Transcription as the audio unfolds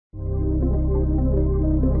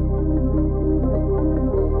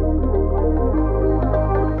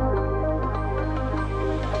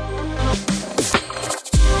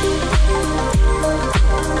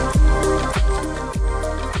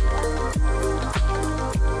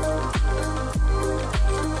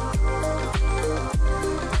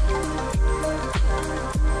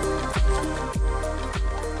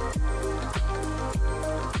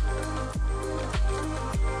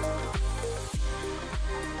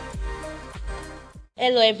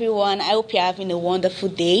Hello everyone, I hope you're having a wonderful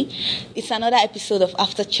day. It's another episode of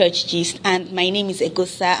After Church Gist, and my name is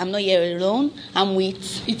Egosa. I'm not here alone, I'm with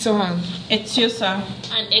Itohan, Etiosa,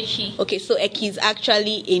 and Eki. Okay, so Eki is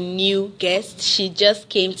actually a new guest. She just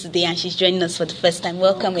came today and she's joining us for the first time.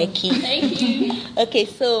 Welcome Eki. Thank you. Okay,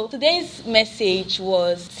 so today's message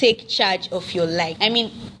was take charge of your life. I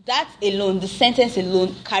mean, that alone, the sentence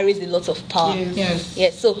alone carries a lot of power.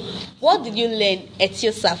 Yes. So what did you learn,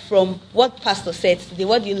 Etiosa, from what Pastor said today?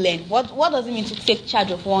 What did you learn? What does it mean to take charge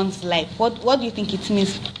of one's life? What do you think it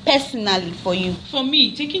means personally for you? For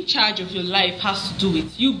me, taking charge of your life has to do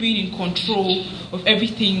with you being in control of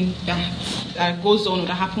everything that goes on or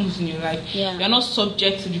that happens in your life. Yeah. You're not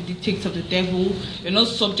subject to the dictates of the devil. You're not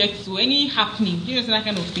subject to any happening. You know, that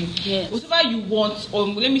kind of thing. Yes. Whatever you want, or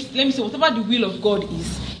let me say, whatever the will of God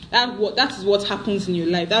is, that is what happens in your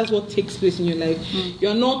life. That's what takes place in your life.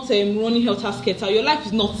 You're not running helter-skelter. Your life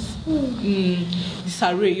is not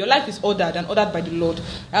disarray. Your life is ordered and ordered by the Lord.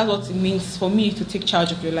 That's what it means for me to take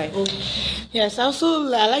charge of your life. Yes, I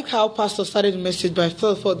like how Pastor started the message by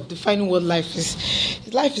defining what life is.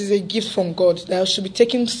 Life is a gift from God that should be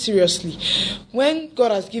taken seriously. When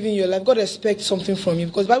God has given you a life, God expects something from you,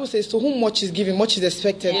 because the Bible says, to whom much is given, much is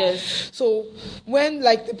expected. Yes. So when,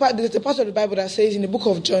 like, there's a part of the Bible that says, in the book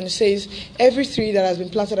of John, it says, every tree that has been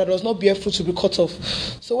planted that does not bear fruit will be cut off.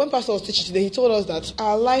 So when Pastor was teaching today, he told us that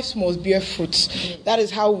our lives must bear fruit. That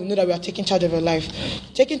is how we know that we are taking charge of your life.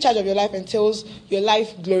 Taking charge of your life entails your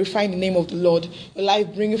life glorifying the name of the Lord, your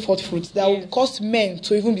life bringing forth fruit that will cause men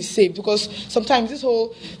to even be saved. Because sometimes this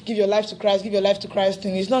whole give your life to Christ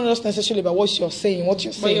thing is not just necessarily about what you're saying, what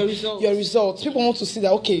you're saying. But your results. People want to see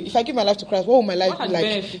that, okay, if I give my life to Christ, what will my life be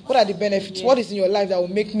like? What are the benefits? Yeah. What is in your life that will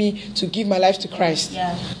make me to give my life to Christ?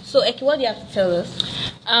 Yeah. So Eki, what do you have to tell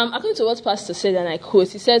us? According to what Pastor said, and I quote,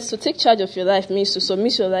 he said, to take charge of your life means to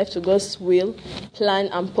submit your life to God's will, plan,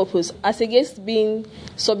 and purpose, as against being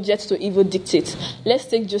subject to evil dictates. Let's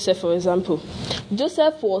take Joseph, for example.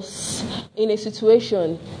 Joseph was in a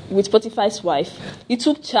situation with Potiphar's wife. He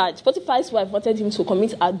took charge. Potiphar's wife wanted him to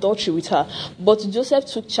commit adultery with her, but Joseph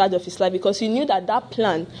took charge of his life because he knew that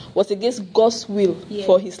plan was against God's will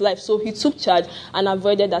for his life. So he took charge and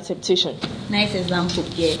avoided that temptation. Nice example.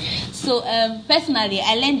 Yeah. So personally,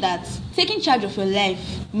 I learned that taking charge of your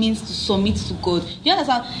life means to submit to God. Do you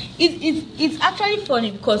understand? It's actually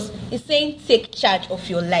funny because it's saying take charge of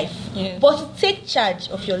your life. Yes. But to take charge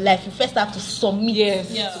of your life, you first have to submit.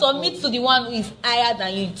 Yes. Yeah. Submit to the one who is higher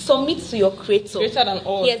than you. Submit to your creator. Greater than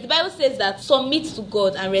all. Yes, the Bible says that submit to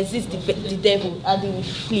God and resist the devil and they will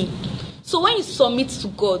flee. So when you submit to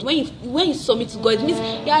God, when you submit to God, it means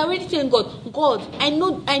you are already telling God, I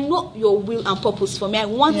know your will and purpose for me. I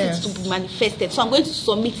want it to be manifested. So I'm going to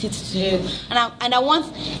submit it to you. And I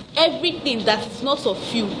want everything that is not of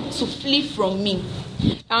you to flee from me.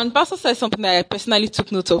 And Pastor said something that I personally took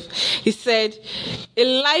note of. He said,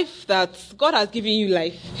 a life that God has given you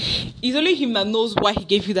life, it's only Him that knows why He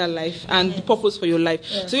gave you that life and the purpose for your life.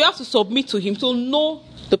 So you have to submit to Him to know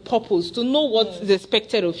the purpose, to know what is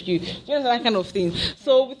expected of you. You know, that kind of thing.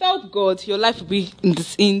 So without God, your life will be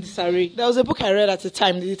in disarray. There was a book I read at the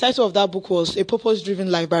time. The title of that book was A Purpose-Driven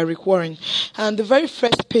Life by Rick Warren. And the very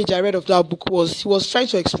first page I read of that book was, he was trying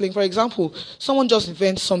to explain, for example, someone just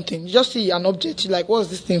invents something. You just see an object, you're like, what's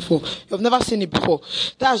this thing for? You've never seen it before.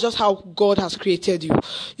 That's just how God has created you.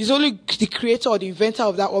 It's only the creator or the inventor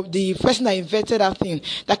of that, or the person that invented that thing,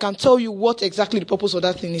 that can tell you what exactly the purpose of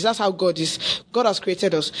that thing is. That's how God is. God has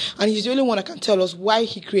created us. And He's the only one that can tell us why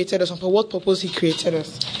He created us and for what purpose He created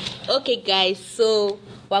us. Okay, guys, so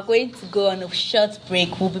we're going to go on a short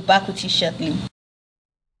break. We'll be back with you shortly.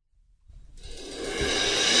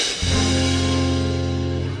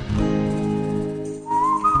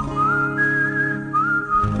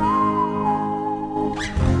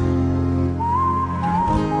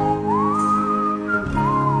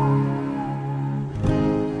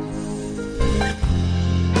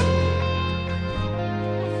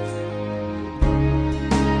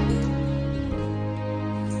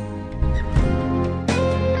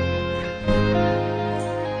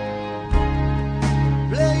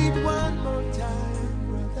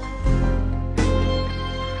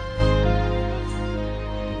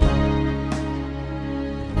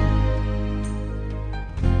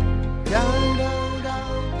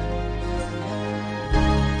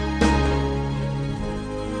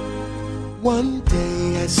 One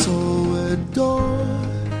day I saw a door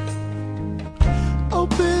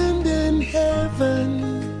opened in heaven.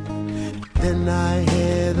 Then I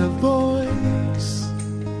heard a voice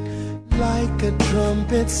like a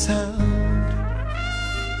trumpet sound,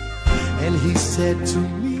 and He said to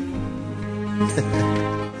me,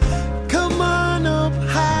 come on up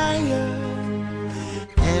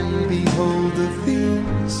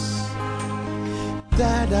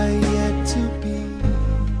that I yet to be.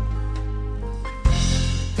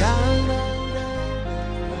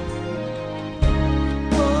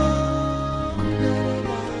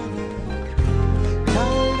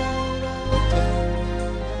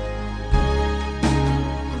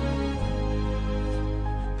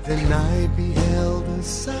 Then I beheld a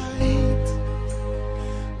sight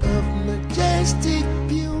of majestic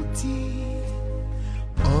beauty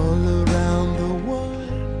all around the one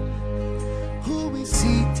who is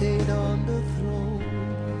seated on the throne.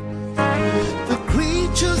 The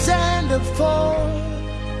creatures and the 4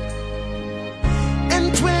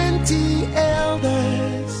 and 20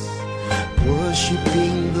 elders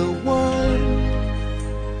worshiping the one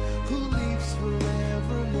who lives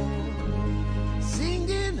forevermore,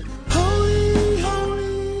 singing, Holy,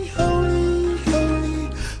 holy, holy, holy,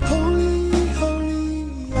 holy,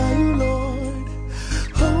 holy are you, Lord.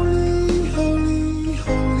 Holy, holy,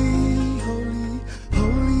 holy, holy,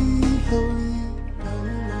 holy, holy are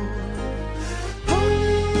you, Lord.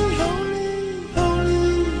 Holy, holy, holy,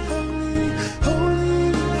 holy,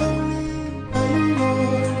 holy, holy are you,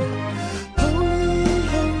 Lord. Holy,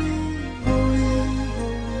 holy, holy, holy,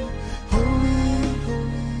 holy, holy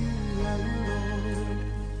are you, Lord.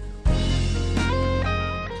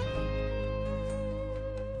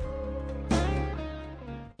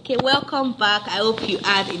 Okay, welcome back. I hope you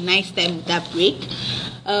had a nice time with that break.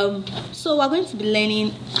 So we're going to be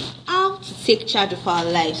learning how to take charge of our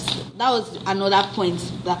lives. That was another point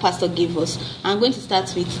that Pastor gave us. I'm going to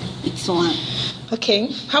start with one.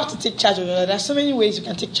 Okay, how to take charge of your life. There are so many ways you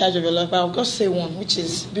can take charge of your life, but I'll just say one, which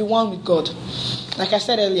is be one with God. Like I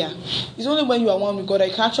said earlier, it's only when you are one with God that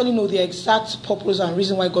you can actually know the exact purpose and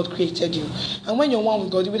reason why God created you. And when you're one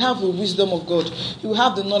with God, you will have the wisdom of God. You will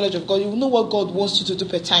have the knowledge of God. You will know what God wants you to do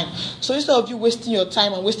per time. So instead of you wasting your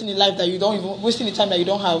time and wasting the life that you don't even, wasting the time that you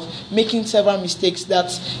don't have, making several mistakes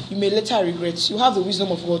that you may later regret, you have the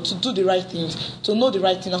wisdom of God to do the right things, to know the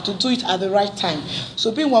right thing, and to do it at the right time.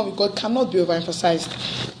 So being one with God cannot be overemphasized.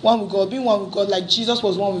 One with God, being one with God, like Jesus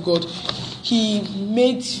was one with God. He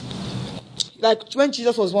made, like when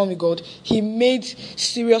Jesus was one with God, he made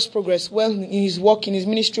serious progress when in his work, in his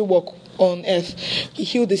ministry work on earth. He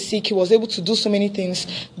healed the sick. He was able to do so many things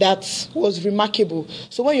that was remarkable.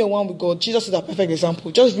 So when you're one with God, Jesus is a perfect example.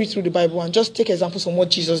 Just read through the Bible and just take examples from what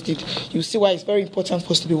Jesus did. You'll see why it's very important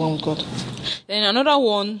for us to be one with God. Then another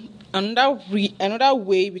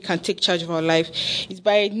way we can take charge of our life is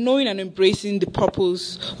by knowing and embracing the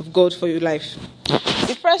purpose of God for your life.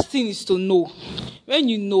 The first thing is to know. When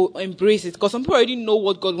you know, embrace it. Because some people already know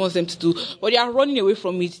what God wants them to do, but they are running away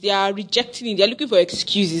from it. They are rejecting it. They are looking for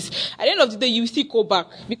excuses. At the end of the day, you will still go back.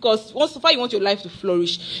 Because once so far you want your life to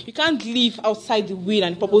flourish, you can't live outside the will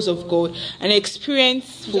and the purpose of God and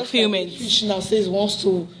experience fulfillment. Like fish now says wants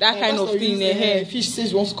to, that kind of thing. Fish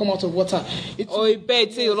says wants to come out of water. Or a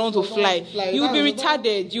bird says you want to fly. You will be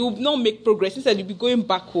retarded. You will not make progress. Instead, you'll be going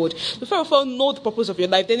backward. So first of all, know the purpose of your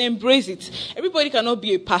life, then embrace it. Everybody cannot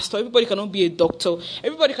be a pastor. Everybody cannot be a doctor.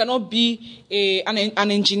 Everybody cannot be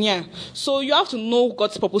an engineer. So you have to know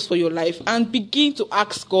God's purpose for your life and begin to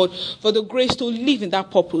ask God for the grace to live in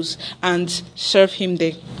that purpose and serve Him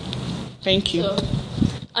there. Thank you. So,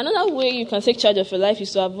 another way you can take charge of your life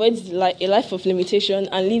is to avoid a life of limitation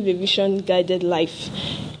and live a vision-guided life.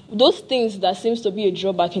 Those things that seems to be a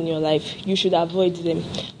drawback in your life, you should avoid them.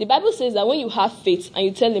 The Bible says that when you have faith and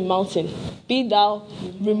you tell a mountain, be thou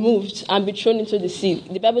removed and be thrown into the sea,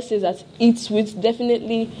 the Bible says that it will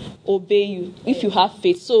definitely obey you if you have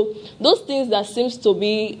faith. So those things that seems to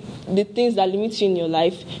be the things that limit you in your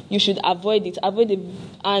life, you should avoid it. Avoid it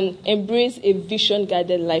and embrace a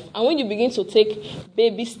vision-guided life. And when you begin to take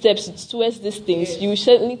baby steps towards these things, you will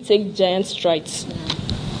certainly take giant strides.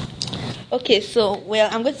 Okay, so,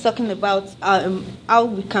 I'm going to be talking about how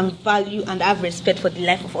we can value and have respect for the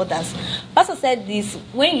life of others. Pastor said this,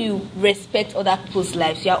 when you respect other people's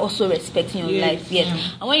lives, you are also respecting your life. Yes.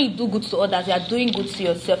 Yeah. And when you do good to others, you are doing good to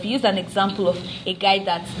yourself. He used an example of a guy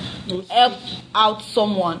that helped out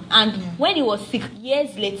someone. And when he was sick,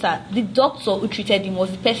 years later, the doctor who treated him was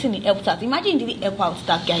the person he helped out. Imagine he didn't help out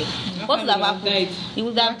that guy. What would have happened? He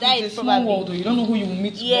would have died probably. You don't know who you will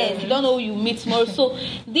meet tomorrow. Yes, you don't know who you meet tomorrow. So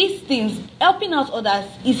these things, helping out others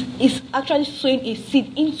is actually sowing a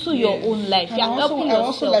seed into your own life. I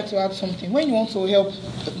also like to add something. When you want to help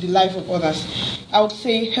the life of others, I would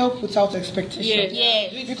say help without expectation.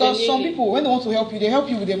 Yes. Because some people, when they want to help you, they help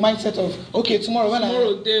you with the mindset of, okay, tomorrow when I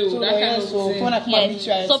come and meet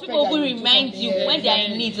you, I Some expect people that will you do remind something. you Yeah, when they are in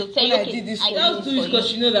exactly. need. They'll tell you, When I okay, did this I for got you. Just do it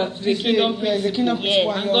because you know that the kingdom Yes, the kingdom Yes.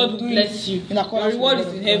 principle, and you're God will doing bless you. in Your accordance reward with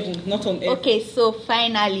is the in word of heaven, not on earth. Okay, so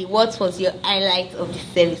finally, what was your highlight of the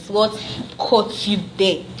service? What caught you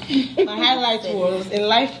there? My highlight was a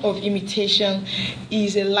life of imitation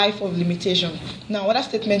is a life of limitation. Now, what that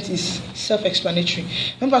statement is self-explanatory.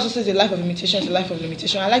 When Pastor says a life of imitation is a life of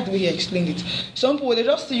limitation, I like the way he explained it. Some people, they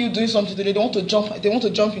just see you doing something, they don't want to jump. They want to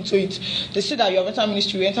jump into it. They say that you have entered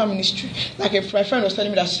ministry, you enter ministry. Like my friend was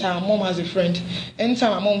telling me that her mom has a friend.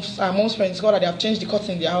 Anytime our mom's friends go that they have changed the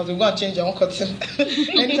curtain in their house, they go and change their own curtain.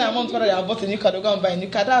 Anytime mom's father they have bought a new car, they go and buy a new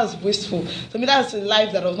car. That's wasteful. To me, that's a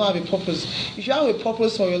life that does not have a purpose. If you have a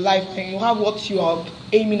purpose for your life and you have what you are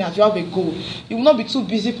aiming at, you have a goal, you will not be too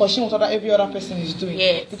busy pursuing what every other person is doing.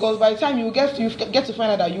 Yes. Because by the time you get to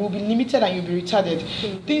find out that you will be limited and you'll be retarded,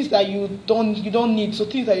 things that you don't need, so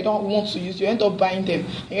things that you don't want to use, you end up buying them.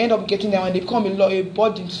 You end up getting them and they become a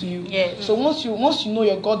burden to you. Yes. So once you know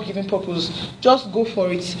your God-given purpose, just go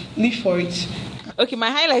for it, live for it. Okay,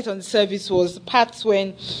 my highlight on the service was the parts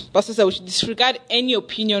when Pastor said we should disregard any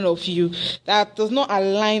opinion of you that does not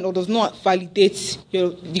align or does not validate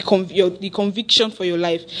the conviction for your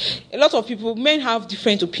life. A lot of people, men have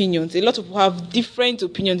different opinions. A lot of people have different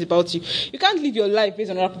opinions about you. You can't live your life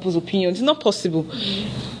based on other people's opinions. It's not possible.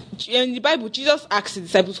 In the Bible, Jesus asked the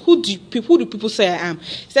disciples, who do people say I am?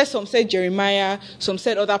 He said some said Jeremiah, some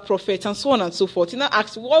said other prophets, and so on and so forth. He now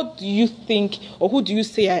asked, what do you think, or who do you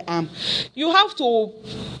say I am? You have to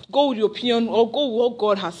go with your opinion or go with what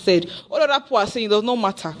God has said. What other people are saying does not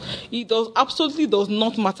matter. It absolutely does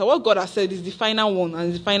not matter. What God has said is the final one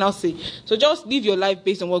and the final say. So just live your life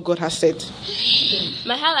based on what God has said.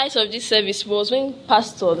 My highlight of this service was when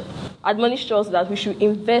Pastor admonished us that we should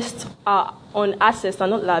invest on assets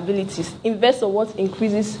and not liabilities. Invest on what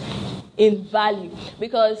increases in value.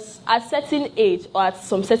 Because at certain age or at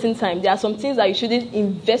some certain time, there are some things that you shouldn't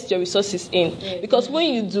invest your resources in. Because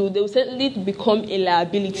when you do, they will certainly become a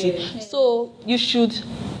liability. So you should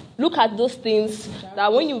look at those things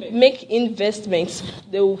that when you make investments,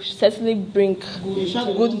 they will certainly bring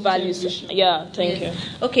good values. Yeah, thank you.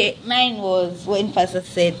 Okay, mine was when Pastor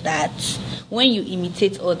said that when you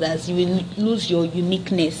imitate others, you will lose your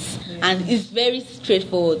uniqueness. And it's very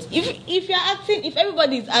straightforward. If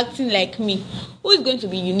everybody is acting like me, who is going to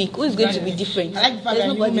be unique? Who is going to be different? I like the fact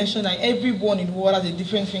that you mentioned that everyone in the world has a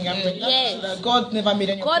different fingerprint. Yes. That God never made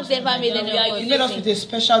any. God never made any. He made us with a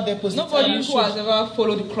special deposit. Nobody who has ever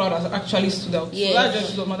followed the crowd has actually stood out. Yes. So that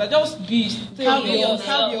just doesn't matter. Just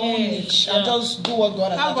have your own niche and just do what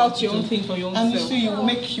God has. How about your own thing for your own and self? So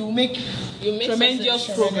you make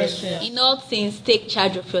tremendous progress. In all things, take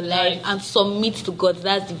charge of your life and submit to God.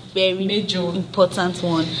 That's the very Major important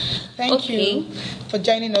one. Thank you for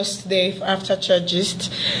joining us today for After Church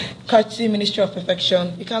Gist, Courtesy Ministry of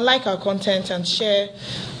Perfection. You can like our content and share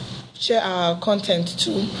our content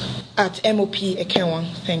too at MOP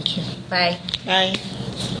Ekenwan. Thank you. Bye. Bye.